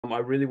I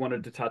really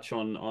wanted to touch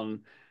on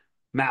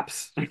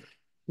maps.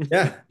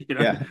 Yeah, You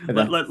know, yeah.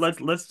 That's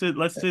let's do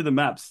the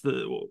maps.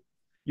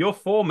 Your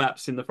four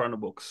maps in the front of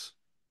books.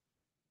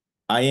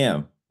 I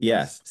am.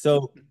 Yes. Yes.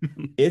 So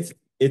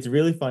it's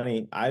really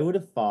funny. I would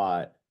have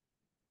thought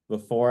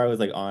before I was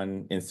like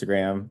on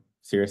Instagram,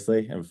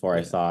 seriously, and before I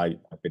Yeah. saw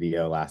a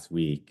video last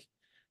week,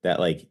 that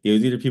like it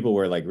was either people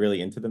were like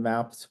really into the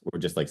maps or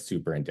just like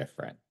super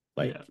indifferent.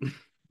 Yeah.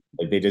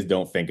 Like they just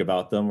don't think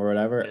about them or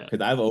whatever. Yeah.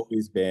 Because I've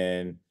always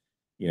been,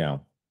 you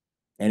know,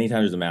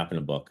 anytime there's a map in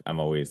a book, I'm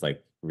always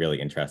like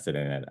really interested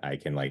in it. I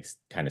can like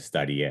kind of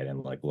study it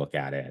and like look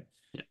at it.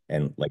 Yeah.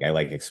 And like I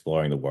like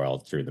exploring the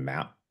world through the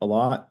map a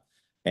lot.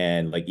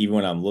 And like even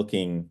when I'm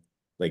looking,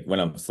 like when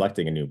I'm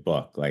selecting a new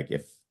book, like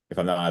if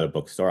I'm not at a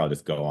bookstore, I'll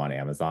just go on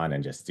Amazon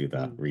and just do the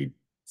Mm. read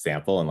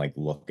sample and like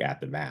look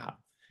at the map.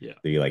 Yeah. To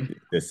be like,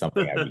 this is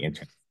something I'd be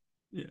interested.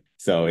 Yeah.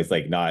 So it's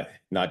like not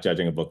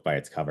judging a book by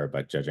its cover,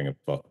 but judging a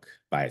book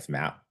by its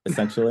map,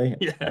 essentially.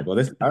 Yeah. Like, well,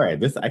 this all right,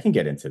 this I can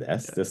get into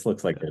this. Yeah. This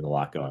looks like Yeah. there's a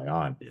lot going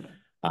on. Yeah.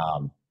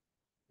 Um,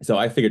 so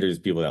I figured there's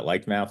people that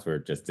liked maps or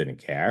just didn't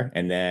care.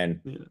 Yeah.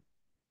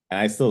 And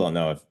I still don't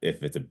know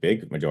if it's a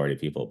big majority of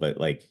people, but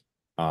like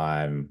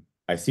I've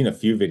seen a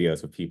few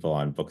videos of people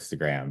on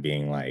Bookstagram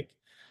being like,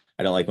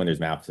 I don't like when there's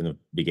maps in the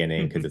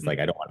beginning because it's like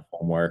I don't want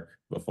homework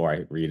before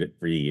I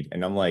read.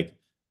 And I'm like,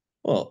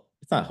 well,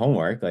 it's not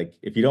homework. Like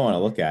if you don't want to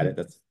look at it,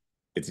 that's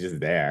it's just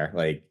there.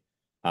 Like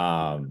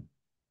um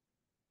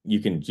you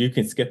can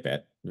skip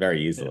it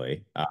very Yeah.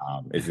 easily.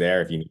 It's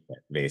there if you need it,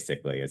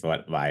 basically, is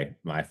what my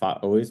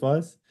thought always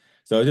was.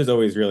 So I was just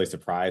always really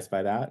surprised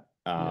by that.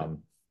 Yeah.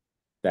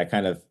 That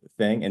kind of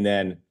thing. And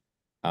then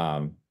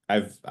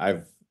I've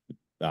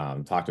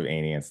talked with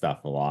Annie and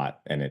stuff a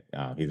lot, and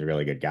he's a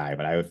really good guy.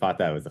 But I thought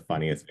that was the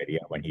funniest video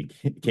when he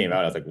came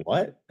out. I was like,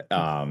 what?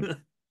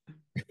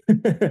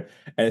 And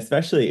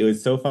especially it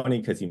was so funny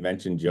because he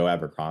mentioned Joe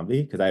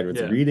Abercrombie because I was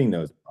Yeah. reading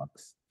those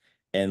books,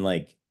 and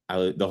like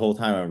the whole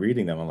time I'm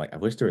reading them, I'm like, I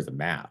wish there was a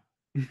map,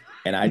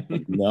 and I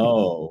didn't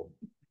know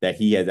that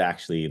he has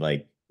actually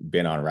like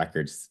been on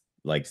records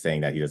like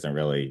saying that he doesn't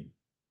really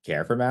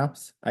care for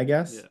maps, I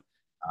guess. Yeah.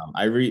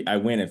 I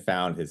went and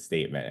found his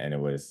statement, and it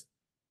was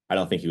I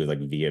don't think he was like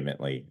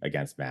vehemently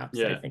against maps.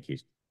 I Yeah. think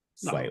he's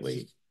No, it's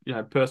slightly,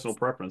 just, personal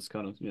preference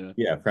kind of,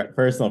 yeah,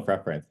 personal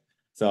preference.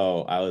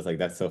 So I was like,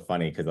 that's so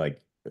funny because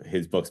like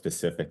his book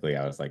specifically,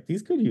 I was like,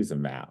 these could use a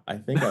map. I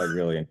think I would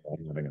really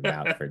enjoy having a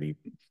map for these.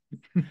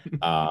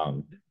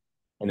 Um,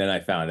 and then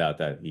I found out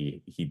that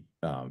he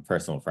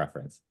personal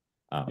preference.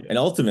 Yeah. And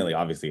ultimately,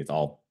 obviously, it's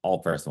all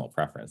personal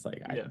preference.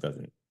 Like I Yeah.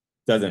 it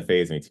doesn't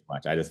phase me too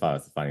much. I just thought it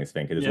was the funniest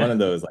thing because it's one Yeah. of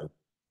those like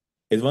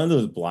it's one of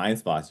those blind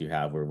spots you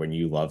have where when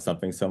you love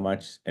something so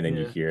much and then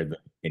you Yeah. hear the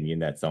opinion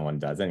that someone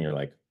doesn't, you're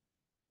like,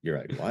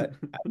 what?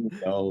 I didn't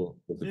know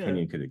this Yeah.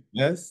 opinion could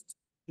exist.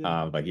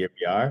 Yeah. But here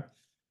we are.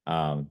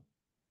 Um,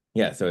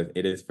 yeah, so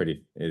it is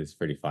pretty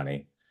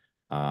funny.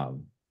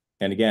 Um,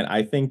 and again,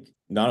 I think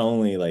not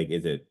only like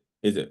is it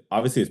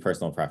obviously it's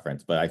personal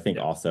preference, but I think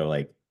Yeah. also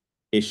like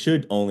it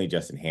should only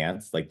just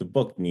enhance like the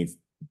book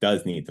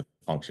does need to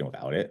function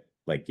without it.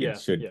 Like it Yeah.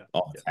 should Yeah.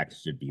 all the Yeah.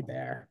 text should be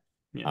there.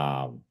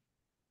 Yeah. Um,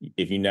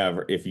 if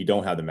you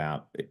don't have the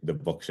map, the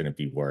book shouldn't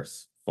be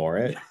worse for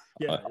Yeah. it.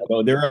 Yeah. Yeah.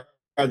 Although there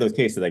are those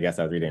cases, I guess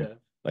I was reading Yeah.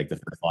 like the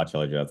first Law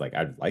trilogy, I was like,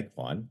 I'd like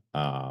one.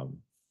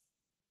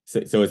 So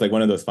it's like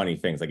one of those funny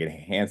things, like it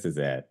enhances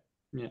it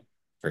Yeah.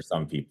 for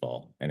some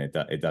people, and it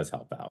does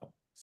help out.